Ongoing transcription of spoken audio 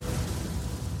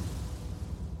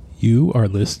You are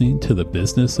listening to The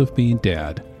Business of Being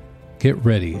Dad. Get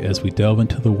ready as we delve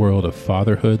into the world of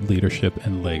fatherhood, leadership,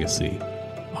 and legacy.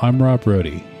 I'm Rob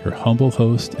Brody, your humble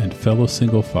host and fellow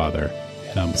single father,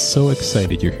 and I'm so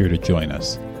excited you're here to join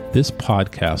us. This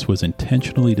podcast was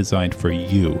intentionally designed for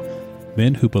you,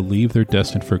 men who believe they're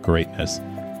destined for greatness,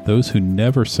 those who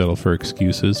never settle for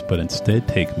excuses but instead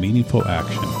take meaningful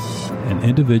action, and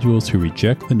individuals who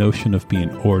reject the notion of being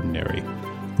ordinary.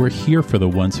 We're here for the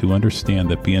ones who understand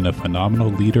that being a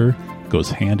phenomenal leader goes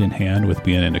hand in hand with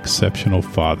being an exceptional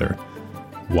father.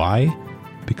 Why?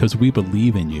 Because we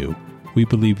believe in you. We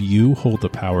believe you hold the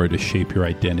power to shape your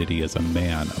identity as a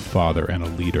man, a father, and a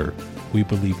leader. We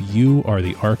believe you are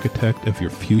the architect of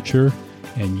your future,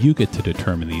 and you get to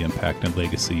determine the impact and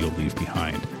legacy you'll leave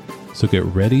behind. So get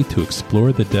ready to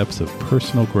explore the depths of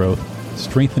personal growth,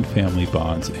 strengthen family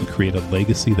bonds, and create a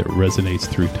legacy that resonates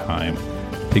through time.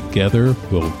 Together,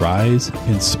 we'll rise,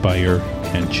 inspire,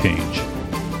 and change.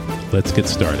 Let's get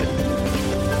started.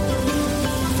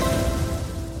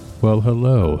 Well,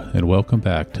 hello, and welcome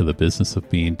back to The Business of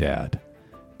Being Dad.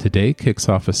 Today kicks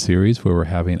off a series where we're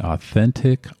having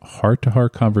authentic,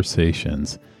 heart-to-heart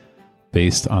conversations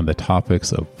based on the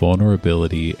topics of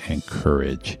vulnerability and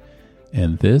courage.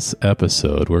 In this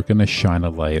episode, we're going to shine a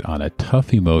light on a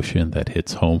tough emotion that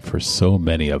hits home for so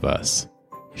many of us: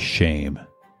 shame.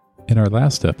 In our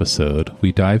last episode,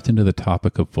 we dived into the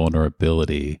topic of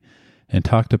vulnerability and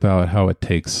talked about how it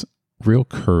takes real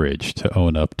courage to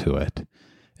own up to it.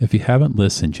 If you haven't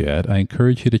listened yet, I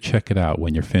encourage you to check it out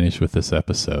when you're finished with this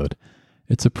episode.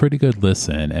 It's a pretty good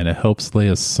listen, and it helps lay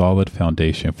a solid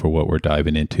foundation for what we're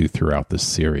diving into throughout this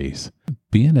series.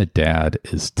 Being a dad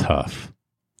is tough.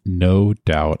 No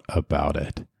doubt about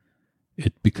it.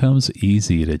 It becomes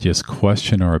easy to just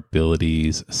question our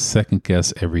abilities,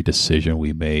 second-guess every decision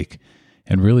we make,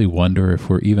 and really wonder if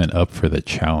we're even up for the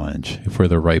challenge, if we're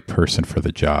the right person for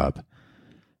the job.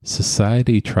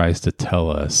 Society tries to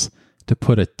tell us to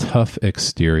put a tough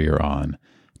exterior on,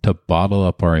 to bottle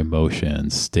up our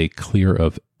emotions, stay clear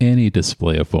of any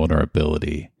display of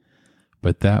vulnerability.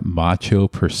 But that macho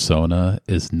persona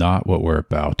is not what we're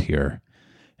about here.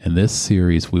 In this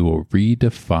series, we will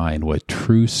redefine what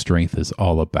true strength is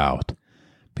all about.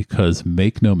 Because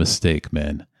make no mistake,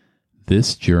 men,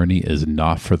 this journey is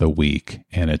not for the weak,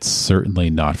 and it's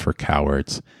certainly not for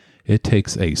cowards. It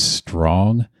takes a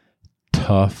strong,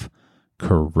 tough,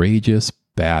 courageous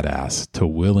badass to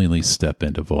willingly step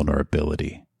into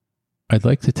vulnerability. I'd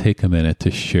like to take a minute to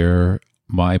share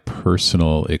my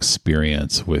personal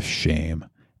experience with shame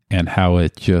and how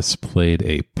it just played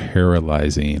a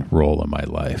paralyzing role in my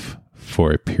life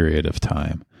for a period of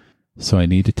time. So I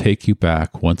need to take you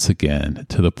back once again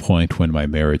to the point when my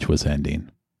marriage was ending.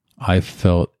 I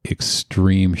felt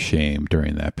extreme shame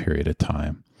during that period of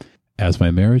time. As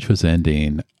my marriage was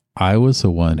ending, I was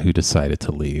the one who decided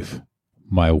to leave.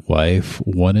 My wife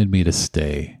wanted me to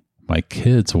stay. My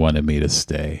kids wanted me to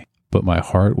stay, but my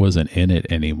heart wasn't in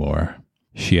it anymore.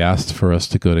 She asked for us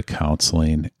to go to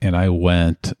counseling, and I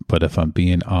went, but if I'm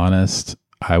being honest,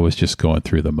 I was just going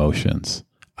through the motions.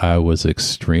 I was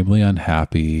extremely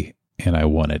unhappy, and I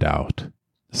wanted out.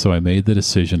 So I made the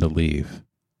decision to leave.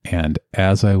 And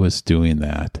as I was doing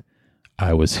that,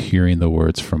 I was hearing the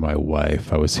words from my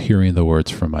wife. I was hearing the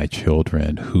words from my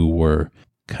children who were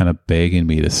kind of begging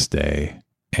me to stay,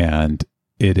 and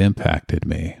it impacted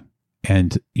me.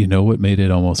 And you know what made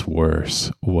it almost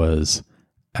worse was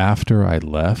after I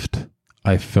left,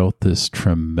 I felt this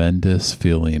tremendous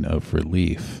feeling of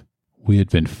relief. We had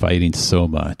been fighting so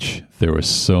much. There was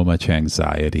so much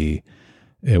anxiety.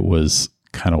 It was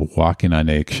kind of walking on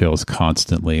eggshells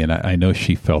constantly, and I know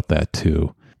she felt that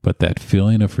too. But that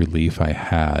feeling of relief I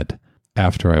had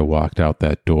after I walked out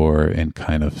that door and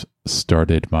kind of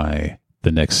started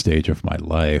the next stage of my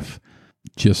life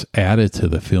just added to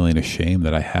the feeling of shame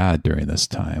that I had during this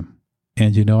time.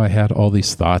 And you know, I had all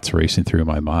these thoughts racing through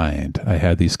my mind. I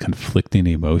had these conflicting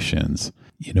emotions.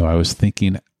 You know, I was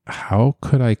thinking, how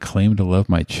could I claim to love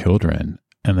my children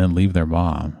and then leave their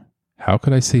mom? How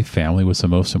could I say family was the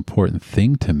most important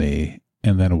thing to me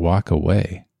and then walk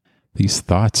away? These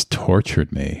thoughts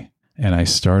tortured me, and I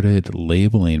started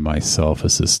labeling myself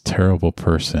as this terrible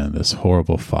person, this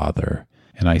horrible father.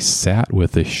 And I sat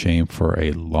with this shame for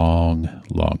a long,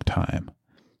 long time.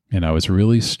 And I was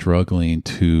really struggling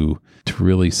to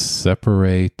really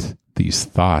separate these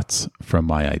thoughts from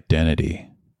my identity.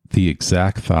 The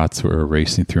exact thoughts that were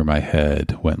racing through my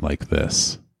head went like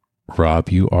this: Rob,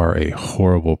 you are a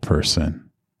horrible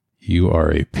person. You are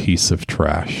a piece of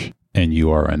trash, and you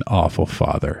are an awful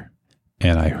father.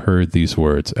 And I heard these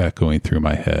words echoing through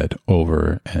my head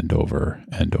over and over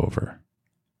and over.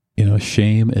 You know,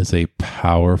 shame is a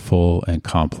powerful and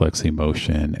complex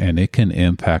emotion, and it can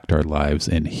impact our lives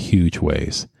in huge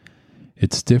ways.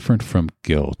 It's different from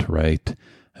guilt, right?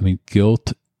 I mean,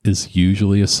 guilt is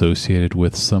usually associated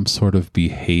with some sort of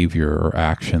behavior or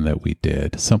action that we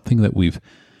did, something that we've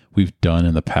done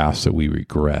in the past that we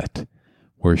regret.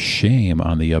 Where shame,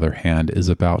 on the other hand, is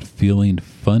about feeling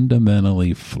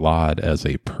fundamentally flawed as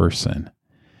a person.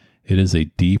 It is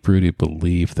a deep-rooted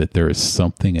belief that there is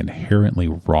something inherently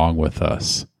wrong with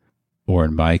us. Or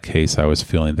in my case, I was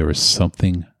feeling there was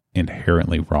something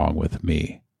inherently wrong with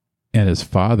me. And as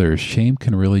fathers, shame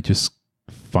can really just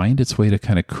find its way to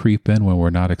kind of creep in when we're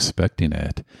not expecting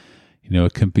it.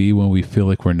 It can be when we feel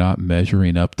like we're not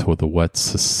measuring up to what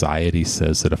society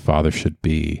says that a father should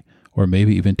be, or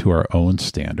maybe even to our own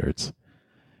standards.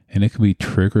 And it can be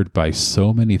triggered by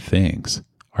so many things: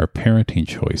 our parenting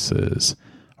choices,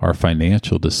 our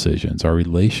financial decisions, our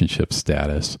relationship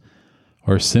status,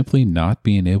 or simply not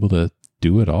being able to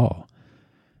do it all.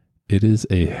 It is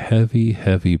a heavy,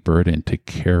 heavy burden to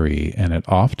carry, and it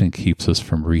often keeps us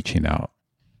from reaching out.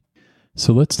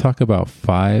 So let's talk about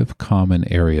 5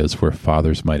 common areas where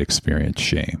fathers might experience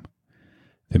shame.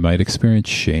 They might experience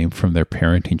shame from their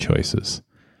parenting choices,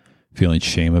 feeling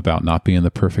shame about not being the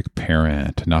perfect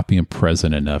parent, not being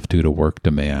present enough due to work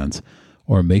demands,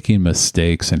 or making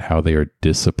mistakes in how they are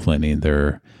disciplining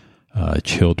their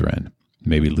children,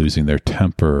 maybe losing their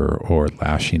temper or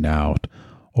lashing out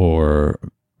or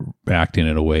acting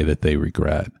in a way that they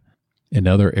regret.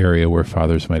 Another area where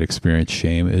fathers might experience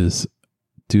shame is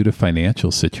due to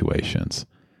financial situations.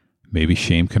 Maybe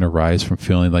shame can arise from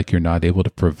feeling like you're not able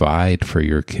to provide for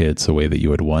your kids the way that you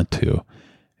would want to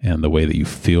and the way that you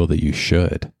feel that you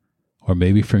should. Or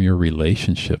maybe from your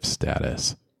relationship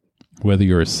status. Whether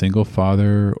you're a single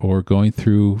father or going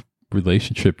through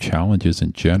relationship challenges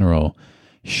in general,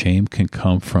 shame can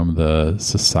come from the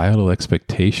societal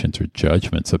expectations or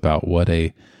judgments about what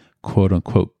a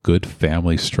quote-unquote good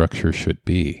family structure should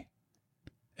be.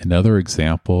 Another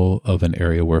example of an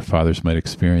area where fathers might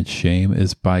experience shame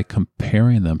is by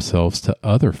comparing themselves to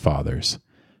other fathers.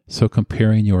 So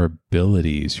comparing your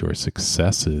abilities, your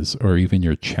successes, or even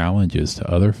your challenges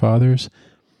to other fathers,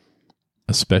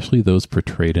 especially those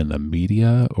portrayed in the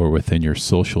media or within your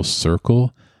social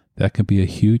circle, that can be a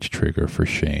huge trigger for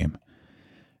shame.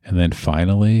 And then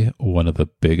finally, one of the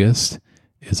biggest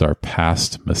is our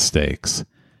past mistakes.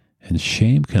 And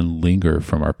shame can linger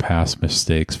from our past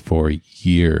mistakes for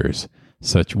years,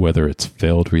 such whether it's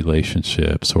failed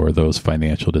relationships or those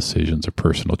financial decisions or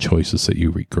personal choices that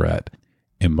you regret.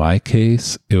 In my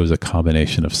case, it was a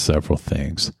combination of several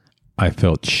things. I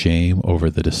felt shame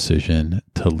over the decision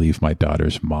to leave my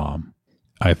daughter's mom.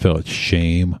 I felt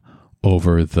shame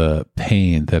over the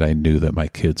pain that I knew that my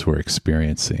kids were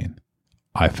experiencing.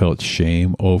 I felt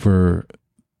shame over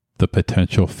the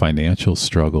potential financial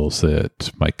struggles that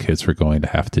my kids were going to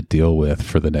have to deal with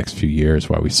for the next few years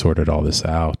while we sorted all this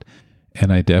out.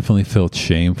 And I definitely felt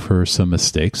shame for some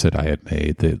mistakes that I had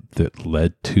made that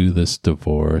led to this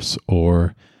divorce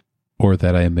or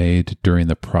that I made during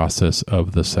the process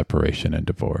of the separation and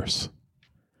divorce.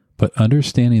 But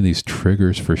understanding these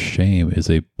triggers for shame is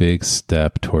a big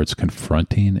step towards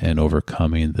confronting and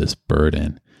overcoming this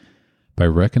burden. By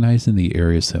recognizing the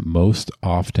areas that most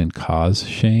often cause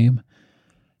shame,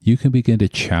 you can begin to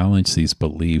challenge these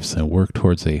beliefs and work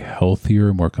towards a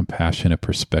healthier, more compassionate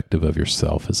perspective of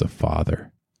yourself as a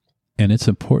father. And it's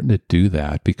important to do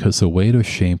that because the weight of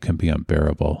shame can be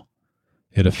unbearable.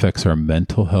 It affects our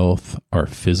mental health, our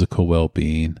physical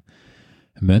well-being.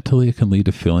 Mentally, it can lead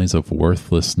to feelings of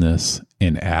worthlessness,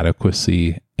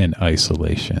 inadequacy, and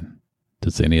isolation.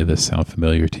 Does any of this sound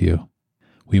familiar to you?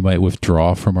 We might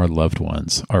withdraw from our loved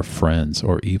ones, our friends,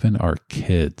 or even our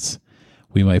kids.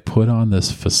 We might put on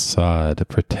this facade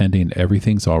pretending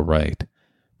everything's all right,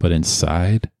 but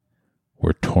inside,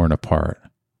 we're torn apart.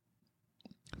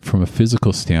 From a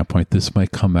physical standpoint, this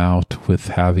might come out with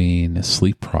having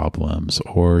sleep problems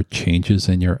or changes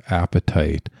in your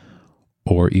appetite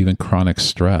or even chronic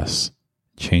stress,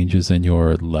 changes in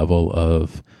your level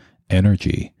of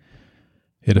energy.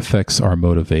 It affects our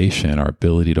motivation, our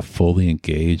ability to fully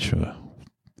engage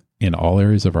in all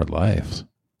areas of our lives.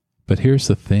 But here's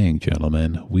the thing,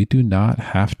 gentlemen, we do not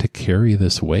have to carry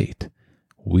this weight.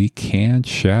 We can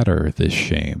shatter this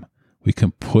shame. We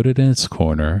can put it in its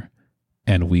corner,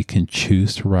 and we can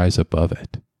choose to rise above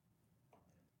it.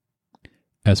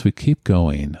 As we keep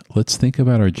going, let's think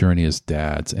about our journey as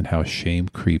dads and how shame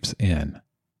creeps in.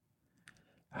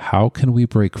 How can we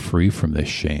break free from this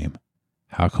shame?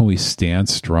 How can we stand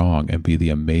strong and be the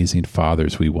amazing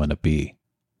fathers we want to be?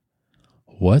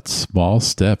 What small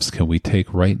steps can we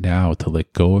take right now to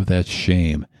let go of that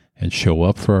shame and show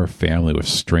up for our family with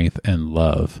strength and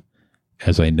love,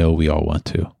 as I know we all want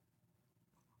to.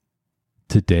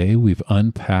 Today, we've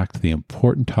unpacked the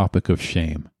important topic of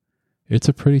shame. It's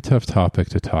a pretty tough topic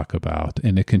to talk about,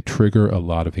 and it can trigger a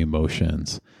lot of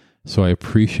emotions, so I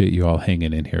appreciate you all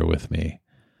hanging in here with me.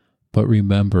 But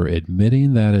remember,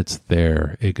 admitting that it's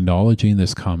there, acknowledging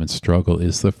this common struggle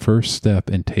is the first step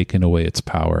in taking away its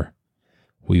power.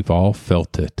 We've all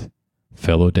felt it,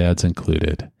 fellow dads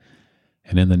included.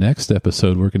 And in the next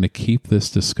episode, we're going to keep this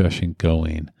discussion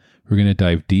going. We're going to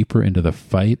dive deeper into the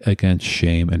fight against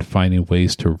shame and finding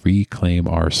ways to reclaim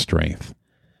our strength.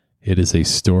 It is a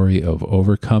story of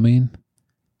overcoming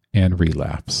and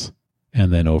relapse,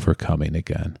 and then overcoming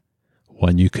again.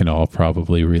 One you can all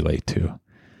probably relate to.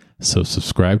 So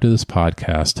subscribe to this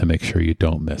podcast to make sure you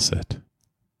don't miss it.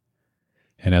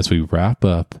 And as we wrap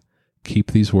up,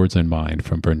 keep these words in mind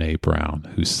from Brené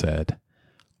Brown, who said,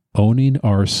 "Owning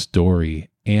our story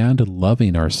and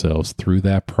loving ourselves through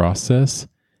that process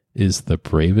is the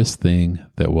bravest thing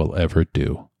that we'll ever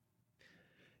do."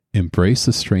 Embrace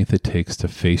the strength it takes to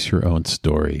face your own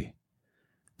story,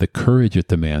 the courage it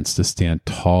demands to stand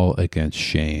tall against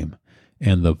shame,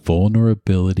 and the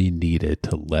vulnerability needed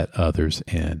to let others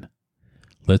in.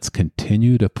 Let's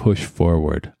continue to push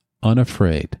forward,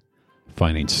 unafraid,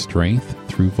 finding strength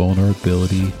through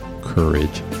vulnerability,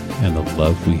 courage, and the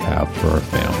love we have for our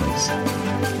families.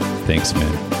 Thanks,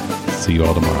 man. See you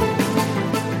all tomorrow.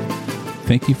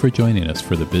 Thank you for joining us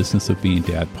for the Business of Being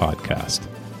Dad podcast.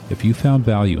 If you found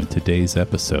value in today's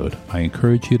episode, I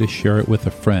encourage you to share it with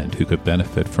a friend who could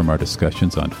benefit from our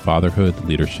discussions on fatherhood,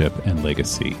 leadership, and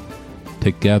legacy.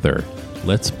 Together,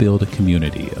 let's build a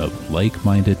community of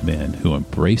like-minded men who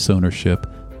embrace ownership,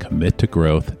 commit to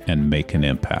growth, and make an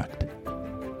impact.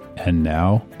 And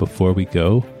now, before we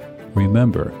go,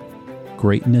 remember,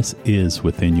 greatness is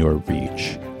within your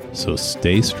reach. So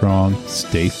stay strong,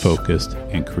 stay focused,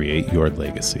 and create your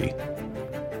legacy.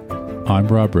 I'm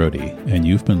Rob Brody, and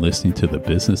you've been listening to The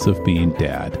Business of Being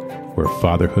Dad, where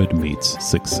fatherhood meets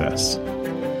success.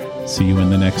 See you in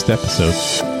the next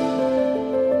episode.